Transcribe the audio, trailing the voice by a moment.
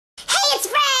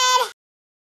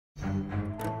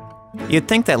You'd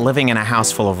think that living in a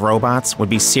house full of robots would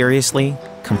be seriously,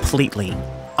 completely,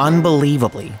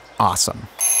 unbelievably awesome.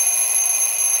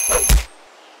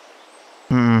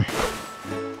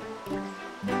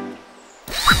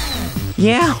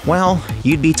 Yeah, well,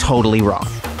 you'd be totally wrong.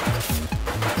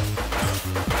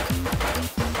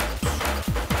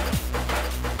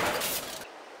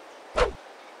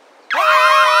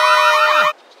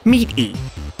 Meet E,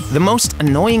 the most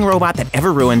annoying robot that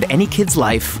ever ruined any kid's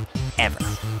life, ever.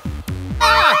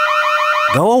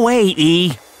 Go away,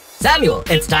 E. Samuel,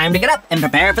 it's time to get up and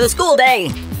prepare for the school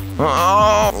day.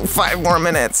 Oh, 5 more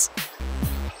minutes.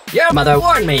 Your mother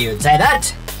warned me you'd say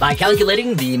that. By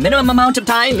calculating the minimum amount of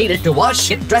time needed to wash,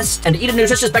 get dressed, and eat a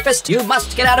nutritious breakfast, you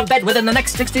must get out of bed within the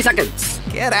next 60 seconds.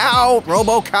 Get out,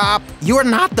 RoboCop. You're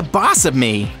not the boss of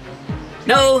me.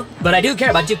 No, but I do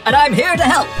care about you, and I'm here to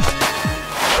help.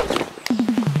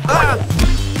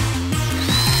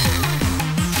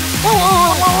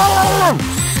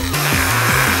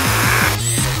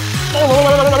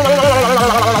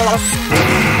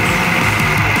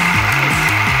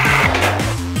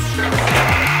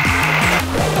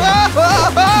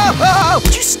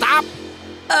 Would you stop?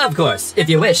 Of course, if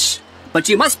you wish. But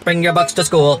you must bring your books to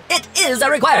school. It is a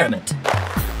requirement.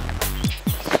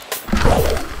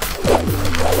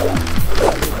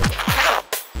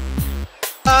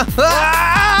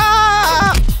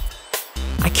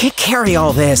 I can't carry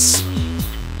all this.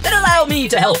 Then allow me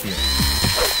to help you.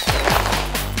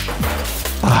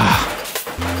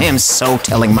 I am so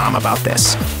telling Mom about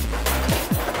this.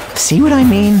 See what I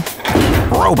mean?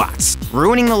 Robots,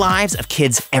 ruining the lives of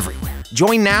kids everywhere.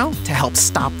 Join now to help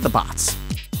stop the bots.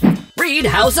 Read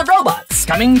House of Robots,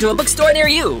 coming to a bookstore near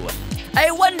you.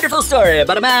 A wonderful story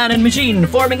about a man and machine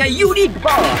forming a unique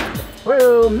bond.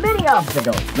 Through many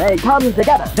obstacles, they come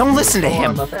together. Don't listen to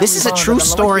him. This is a true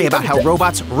story about how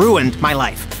robots ruined my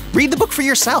life. Read the book for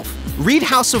yourself. Read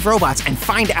House of Robots and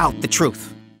find out the truth.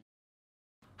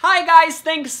 Hi guys,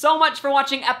 thanks so much for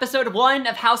watching episode 1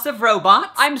 of House of Robots.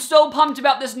 I'm so pumped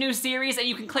about this new series, and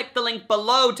you can click the link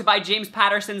below to buy James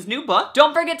Patterson's new book.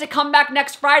 Don't forget to come back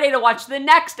next Friday to watch the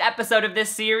next episode of this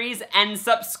series, and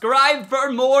subscribe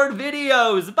for more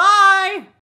videos. Bye!